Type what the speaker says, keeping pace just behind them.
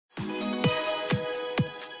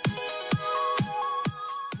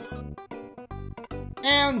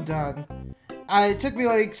And done. It took me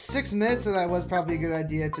like 6 minutes, so that was probably a good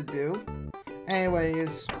idea to do.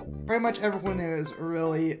 Anyways, pretty much everyone is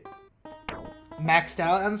really maxed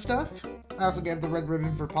out on stuff. I also get the red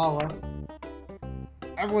ribbon for Paula.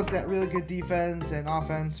 Everyone's got really good defense and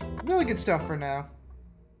offense. Really good stuff for now.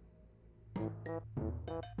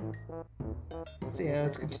 So yeah,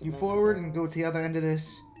 let's continue forward and go to the other end of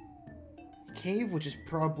this cave, which is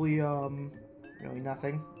probably, really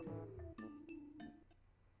nothing.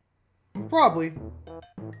 Probably.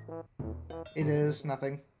 It is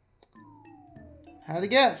nothing. How to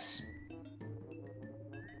guess?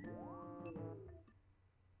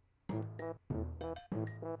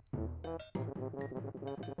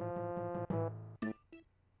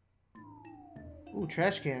 Ooh,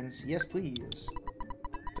 trash cans. Yes, please.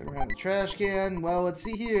 Turn around the trash can. Well, let's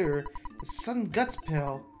see here. The Sun Guts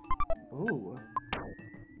pill. Ooh.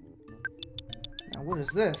 Now, what is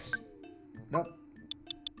this? Nope.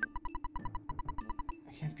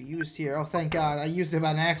 It can't be used here. Oh, thank God. I used it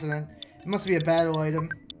by an accident. It must be a battle item.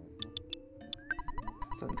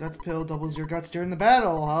 Sun Guts pill doubles your guts during the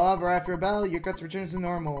battle. However, after a battle, your guts returns to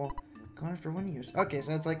normal. Gone after 1 use. Okay,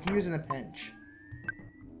 so it's like using a pinch.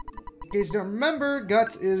 In case you don't remember,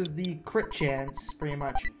 guts is the crit chance, pretty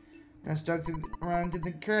much. Let's dug around to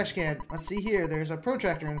the trash can. Let's see here. There's a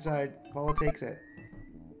protractor inside. Paula takes it.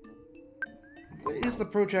 What is the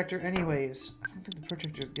protractor anyways? I don't think the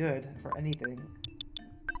protractor is good for anything.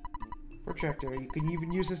 Protractor. You can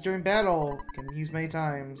even use this during battle. Can be used many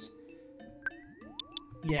times.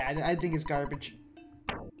 Yeah, I think it's garbage.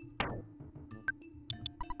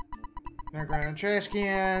 Back around the trash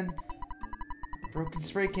can. Broken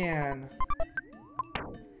spray can.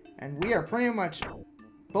 And we are pretty much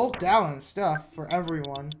bulked out on stuff for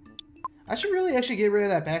everyone. I should really actually get rid of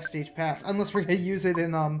that backstage pass. Unless we're going to use it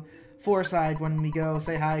in Foreside when we go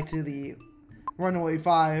say hi to the Runaway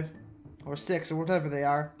 5. Or 6 or whatever they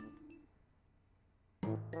are.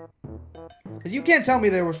 Because you can't tell me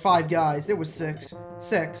there were 5 guys. There was 6.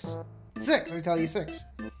 6. 6, I tell you 6.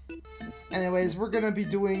 Anyways, we're going to be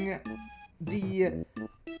doing the...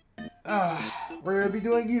 we're going to be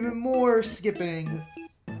doing even more skipping.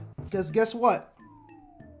 Because guess what?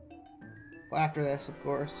 Well, after this, of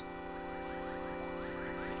course.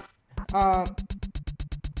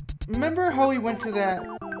 Remember how we went to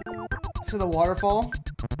the waterfall?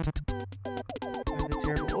 The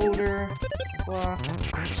terrible odor. Blah.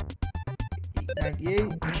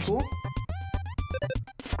 98. Cool.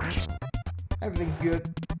 Everything's good.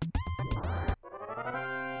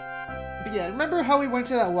 But yeah, remember how we went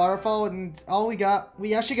to that waterfall and all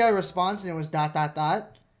we actually got a response and it was ...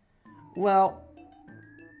 Well.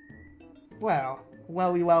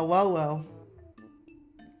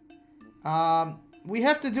 We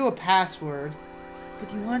have to do a password.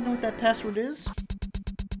 But do you want to know what that password is?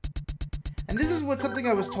 And this is something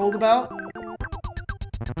I was told about.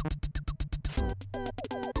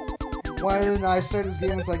 When I started this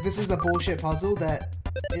game, it's like, this is a bullshit puzzle that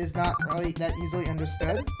is not really that easily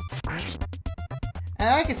understood. And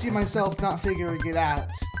I can see myself not figuring it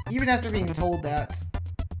out, even after being told that.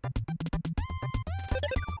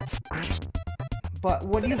 But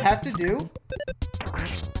what you have to do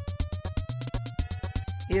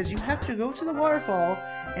is you have to go to the waterfall,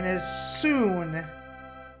 and as soon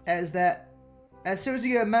as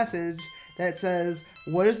you get a message that says,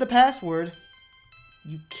 what is the password,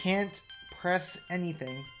 you can't press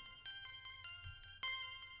anything.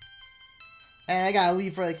 And I gotta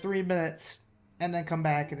leave for like 3 minutes and then come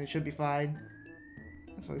back and it should be fine.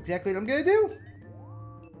 That's exactly what I'm gonna do.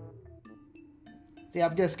 So yeah,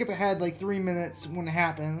 I'm gonna skip ahead like 3 minutes when it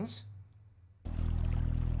happens.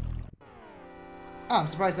 Oh, I'm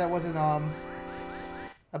surprised that wasn't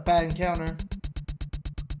a bad encounter.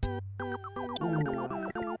 Ooh.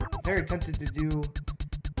 Very tempted to do.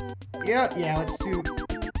 Yeah, let's do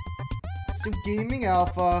Gaming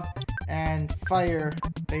Alpha and Fire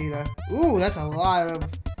Beta. Ooh, that's a lot of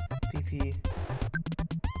PP.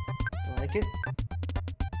 I like it.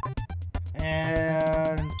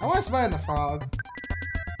 And I want to spy on the frog.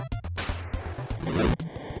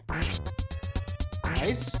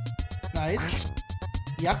 Nice. Nice.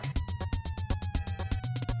 Yuck.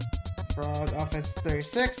 Frog offense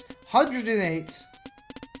 36. 108.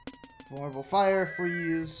 Vulnerable fire,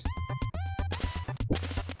 freeze.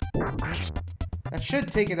 That should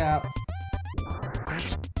take it out.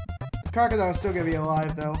 The crocodile's still gonna be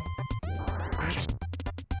alive though.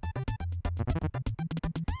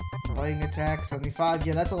 Lightning attack, 75.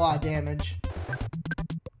 Yeah, that's a lot of damage.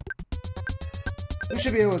 We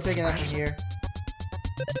should be able to take it out from here.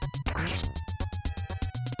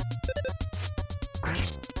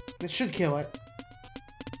 It should kill it.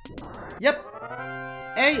 Yep.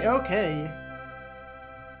 A-okay.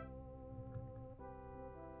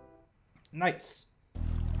 Nice.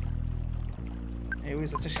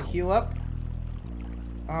 Anyways, let's actually heal up.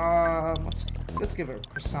 Let's give it a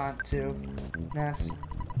croissant too. Ness.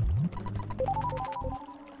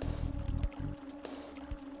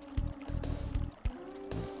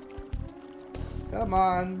 Come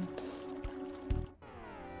on.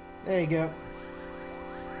 There you go.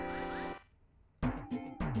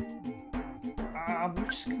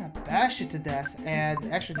 We're just gonna bash it to death,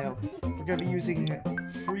 and actually no, we're gonna be using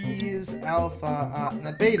freeze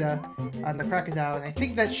alpha, beta on the crocodile, and I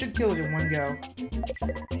think that should kill it in one go.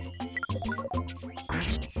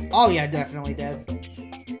 Oh yeah, definitely dead.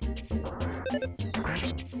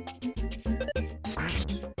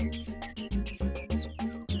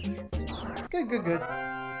 Good, good, good.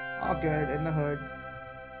 All good in the hood.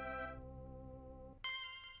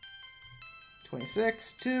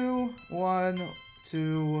 26, 2, 1,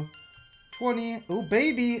 2, 20. Oh,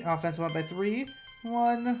 baby! Offense went by 3.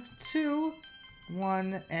 1, 2,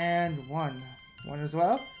 1, and 1. 1 as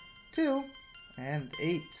well. 2, and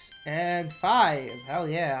 8, and 5. Hell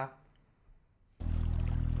yeah.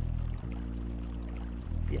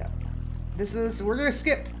 Yeah. We're gonna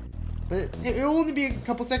skip. But it'll only be a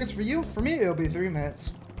couple seconds for you. For me, it'll be 3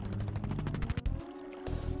 minutes.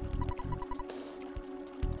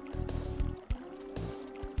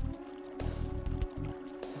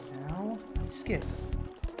 Skip.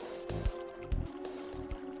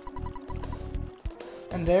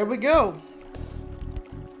 And there we go.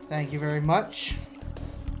 Thank you very much.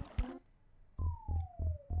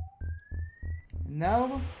 And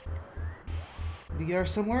now we are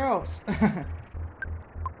somewhere else.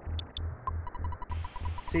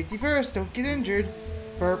 Safety first, don't get injured.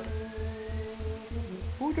 Burp.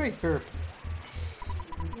 Who do I burp?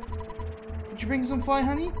 Did you bring some fly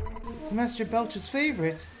honey? It's Master Belch's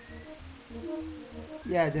favorite.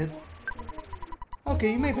 Yeah, I did.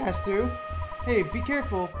 Okay, you may pass through. Hey, be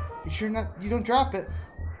careful. Be sure you don't drop it.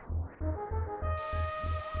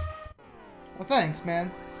 Well, thanks,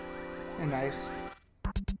 man. You're nice.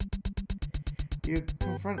 You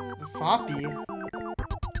confront the floppy. What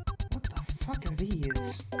the fuck are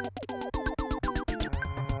these?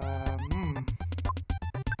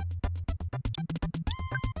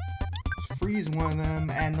 Let's freeze one of them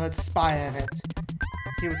and let's spy on it.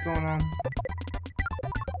 See what's going on.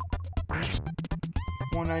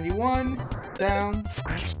 191, it's down.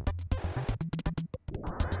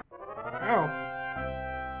 Oh.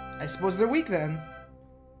 I suppose they're weak then.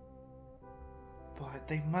 But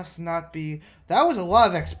they must not be. That was a lot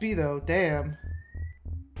of XP though, damn.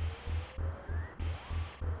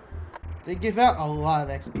 They give out a lot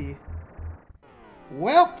of XP.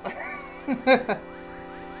 Well,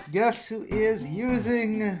 guess who is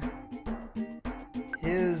using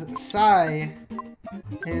his Psy,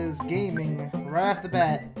 his gaming, right off the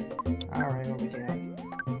bat. Alright, what we got?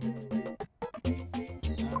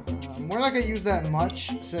 We're not gonna use that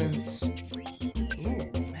much since... Ooh,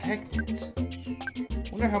 magnet.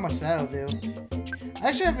 Wonder how much that'll do. I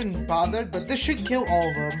actually haven't bothered, but this should kill all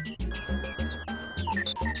of them.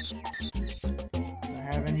 Doesn't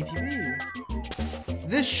have any PB.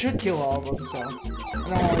 This should kill all of them, so... I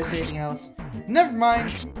don't want to say anything else. Never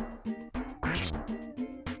mind.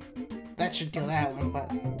 That should kill that one,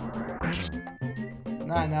 but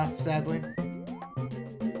not enough, sadly.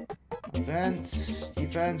 Defense,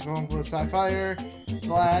 rolling with Sci-Fire,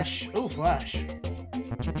 Flash. Oh, Flash.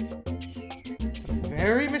 Some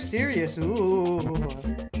very mysterious. Ooh.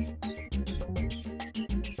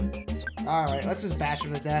 Alright, let's just bash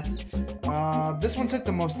him to death. This one took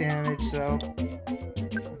the most damage, so...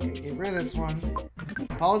 Okay, get rid of this one.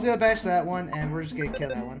 Paul's gonna bash that one, and we're just gonna kill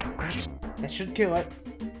that one. That should kill it.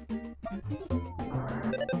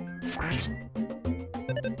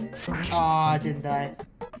 Aw, it didn't die.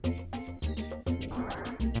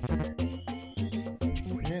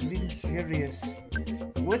 Man, be mysterious.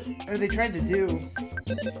 What are they trying to do?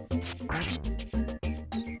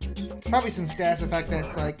 It's probably some status effect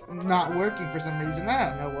that's, like, not working for some reason. I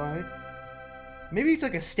don't know why. Maybe it's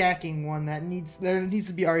like a stacking one that there needs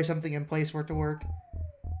to be already something in place for it to work.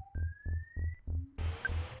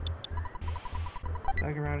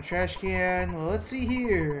 Back around a trash can. Well, let's see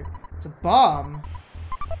here. It's a bomb.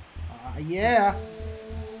 Yeah.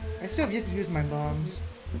 I still have yet to use my bombs.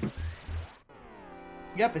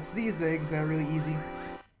 Yep, it's these things that are really easy.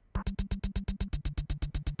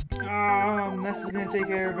 Ness is gonna take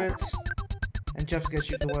care of it. And Jeff's gonna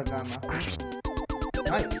shoot the one on the...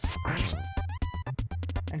 Nice.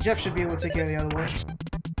 And Jeff should be able to take care of the other one.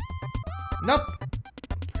 Nope!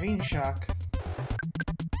 Brain shock.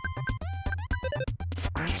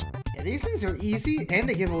 Yeah, these things are easy, and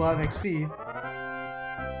they give a lot of XP.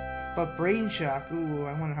 But Brain Shock, ooh,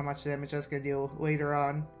 I wonder how much damage that's gonna deal later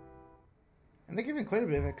on. And they're giving quite a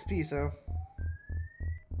bit of XP, so...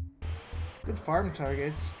 Good farm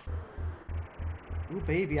targets. Ooh,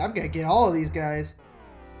 baby, I'm gonna get all of these guys.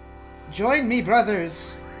 Join me,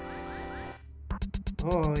 brothers!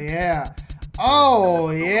 Oh, yeah. Oh,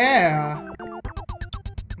 yeah!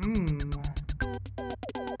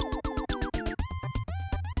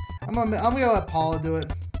 I'm gonna let Paula do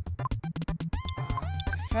it.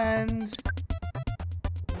 Defend.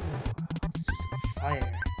 Let's do some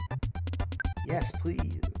fire. Yes,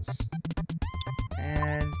 please.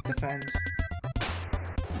 And defend.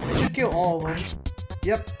 It should kill all of them.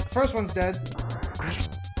 Yep, first one's dead.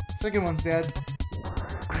 Second one's dead.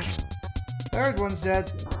 Third one's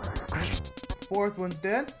dead. Fourth one's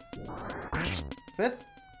dead. Fifth.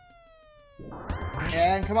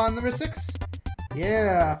 And come on, number 6.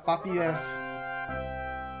 Yeah, Foppy F.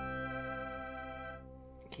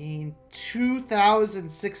 Gain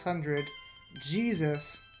 2,600.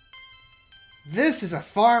 Jesus. This is a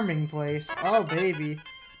farming place. Oh, baby.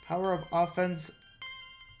 Power of offense.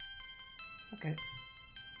 Okay.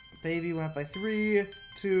 Baby went up by 3,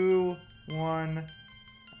 2, 1.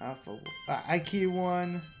 Alpha. IQ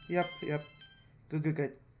 1. Yep.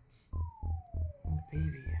 Good. Oh,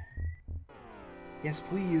 baby. Yes,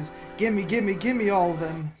 please. Gimme all of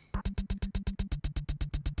them.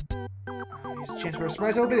 Here's a chance for a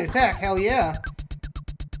surprise open attack. Hell yeah.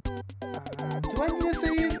 Do I need to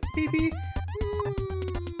save PP?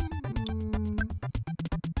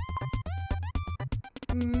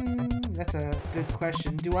 That's a good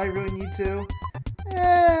question. Do I really need to?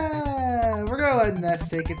 We're gonna let Ness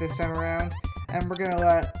take it this time around. And we're gonna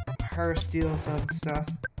let her steal some stuff.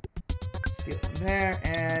 Steal from there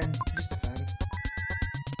and just defend.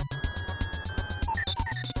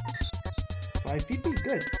 5 PP,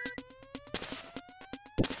 good.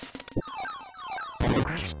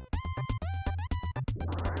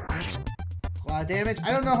 A lot of damage.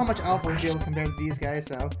 I don't know how much Alpha would deal compared to these guys,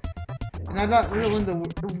 though. And I'm not willing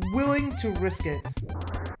to risk it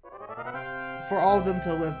for all of them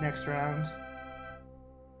to live next round.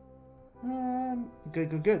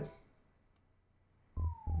 Good.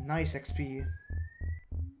 Nice XP.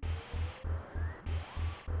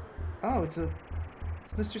 Oh, it's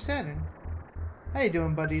Mr. Saturn. How you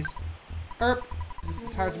doing, buddies? Erp.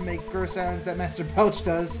 It's hard to make gross sounds that Master Belch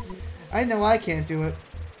does. I know I can't do it.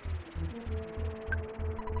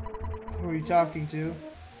 Who are you talking to?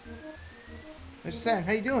 Mr. Saturn,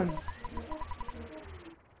 how you doing?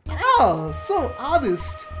 Oh, so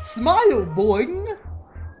honest. Smile, boing.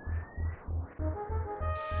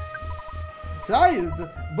 Tired,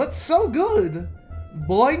 but so good.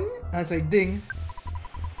 Boing. I say ding.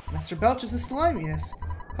 Master Belch is the slimiest.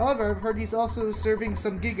 However, I've heard he's also serving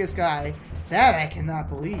some Gigas guy. That I cannot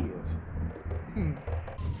believe.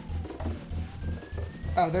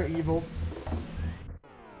 Oh, they're evil.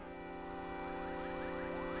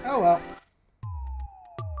 Oh well.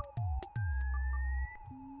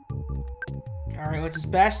 Alright, let's just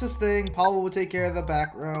bash this thing. Paula will take care of the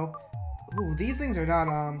back row. Ooh, these things are not,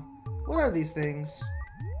 what are these things?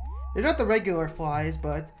 They're not the regular flies,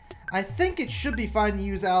 but I think it should be fine to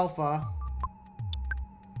use Alpha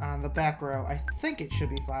on the back row. I think it should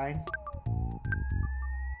be fine.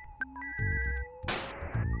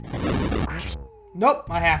 Nope,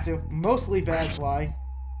 I have to. Mostly bad fly.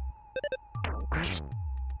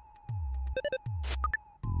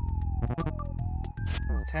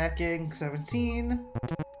 Attacking 17,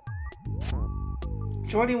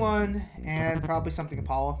 21, and probably something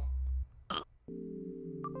Apollo.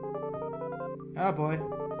 Oh boy.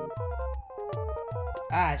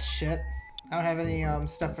 Ah, shit. I don't have any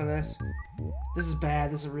stuff for this. This is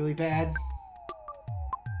bad. This is really bad.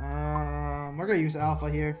 We're gonna use Alpha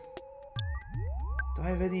here. Do I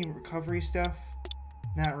have any recovery stuff?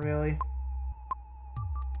 Not really.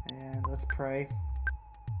 And let's pray.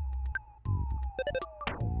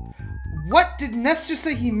 What? Did Ness just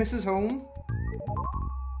say he misses home?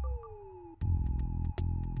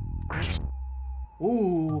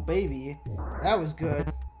 Ooh, baby. That was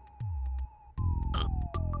good.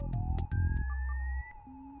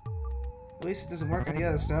 At least it doesn't work on the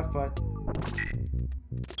other stuff, but...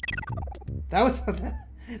 That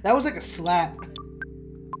was like a slap.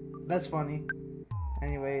 That's funny.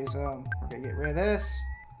 Anyways, we're gonna get rid of this.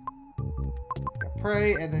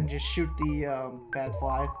 Pray, and then just shoot the, bad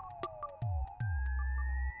fly.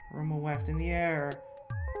 Romo left in the air.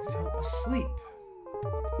 Fell asleep.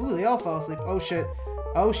 Ooh, they all fell asleep. Oh shit.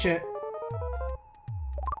 Oh shit.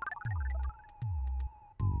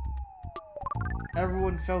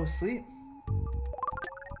 Everyone fell asleep?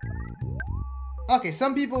 Okay,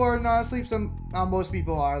 some people are not asleep, most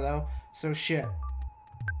people are, though. So, shit.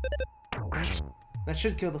 That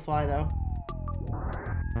should kill the fly, though.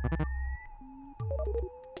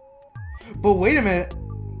 But wait a minute.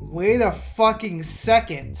 Wait a fucking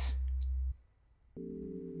second.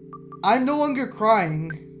 I'm no longer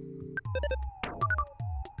crying.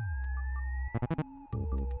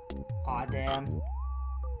 Aw, damn.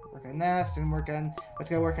 Work on Nest and work on... Let's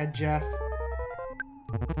go work on Jeff.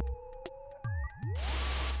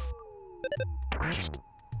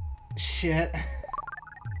 Shit.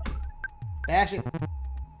 Bash it.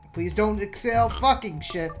 Please don't exhale fucking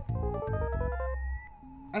shit.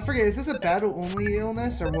 I forget, is this a battle-only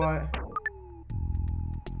illness or what?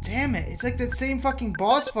 Damn it, it's like that same fucking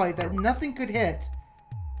boss fight that nothing could hit.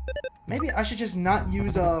 Maybe I should just not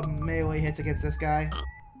use melee hits against this guy.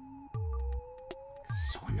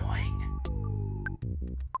 So annoying.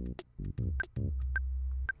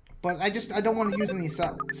 But I don't want to use any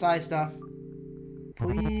side stuff.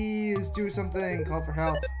 Please do something. Call for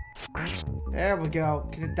help. There we go.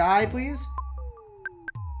 Can it die, please?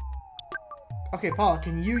 Okay, Paul,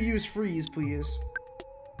 can you use freeze, please?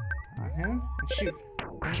 On him? And shoot.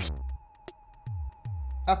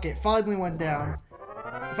 Okay, it finally went down.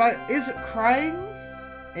 Is crying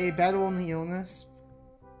a battle-only illness?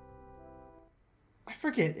 I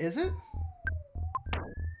forget, is it?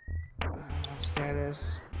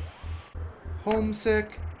 Status.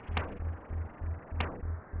 Homesick.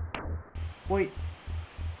 Wait.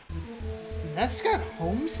 Ness got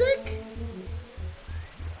homesick?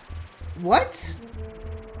 What?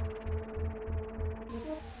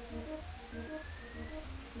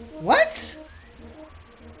 What?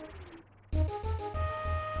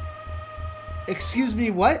 Excuse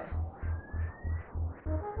me, what?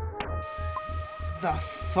 The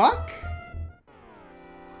fuck?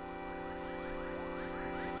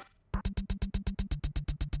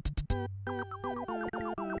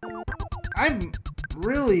 I'm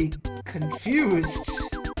really confused. Some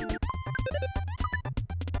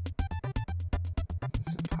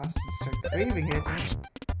pasta start craving it.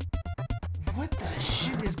 What the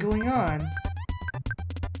shit is going on?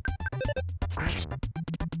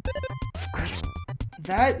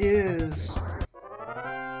 That is...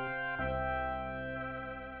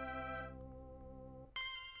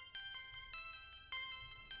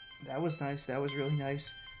 That was nice. That was really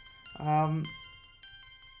nice.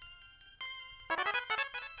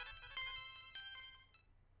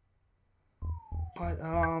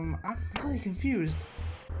 I'm really confused.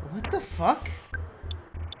 What the fuck?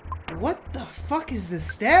 What the fuck is the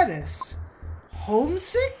status?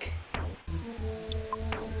 Homesick?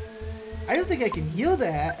 I don't think I can heal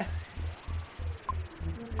that.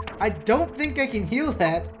 I don't think I can heal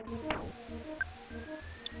that.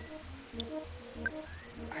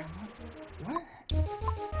 What?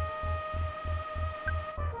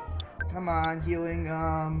 Come on, healing.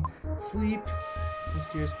 Sleep.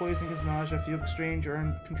 Mysterious poisoning is nausea, feel strange or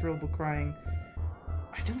uncontrollable crying.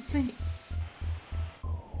 I don't think...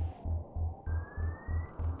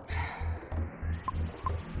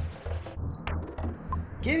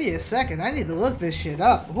 Give me a second, I need to look this shit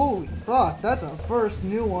up. Holy fuck, that's a first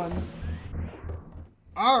new one.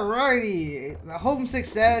 Alrighty, the homesick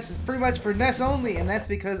status is pretty much for Ness only, and that's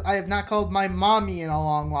because I have not called my mommy in a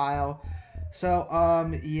long while. So,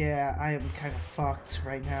 yeah, I am kind of fucked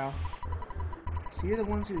right now. So you're the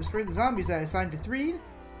ones who destroyed the zombies that I assigned to 3?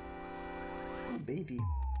 Oh, baby.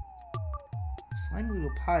 Slimy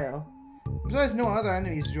little pile. I'm surprised no other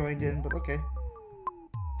enemies joined in, but okay.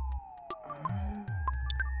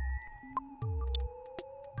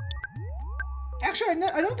 Actually,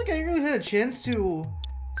 I don't think I really had a chance to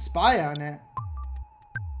spy on it.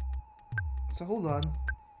 So hold on.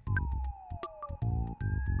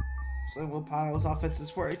 Slimy little piles, offense is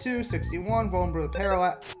 42, 61, vulnerable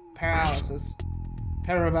to paralysis.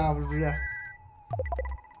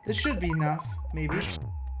 This should be enough, maybe.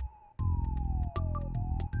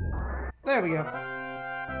 There we go.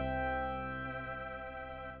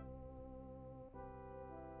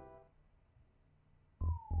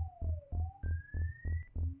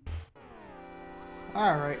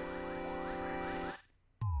 Alright.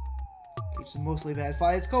 Keeps some mostly bad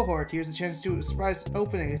fights. Cohort. Here's a chance to do a surprise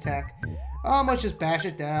opening attack. Let's just bash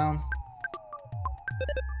it down.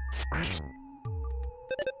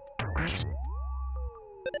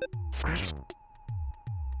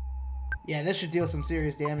 Yeah, this should deal some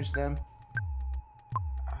serious damage to them.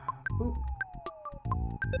 Boop.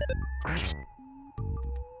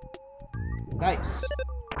 Nice.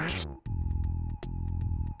 I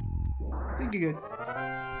think you're good.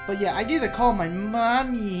 But yeah, I need to call my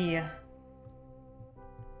mommy.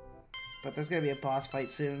 But there's gonna be a boss fight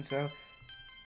soon, so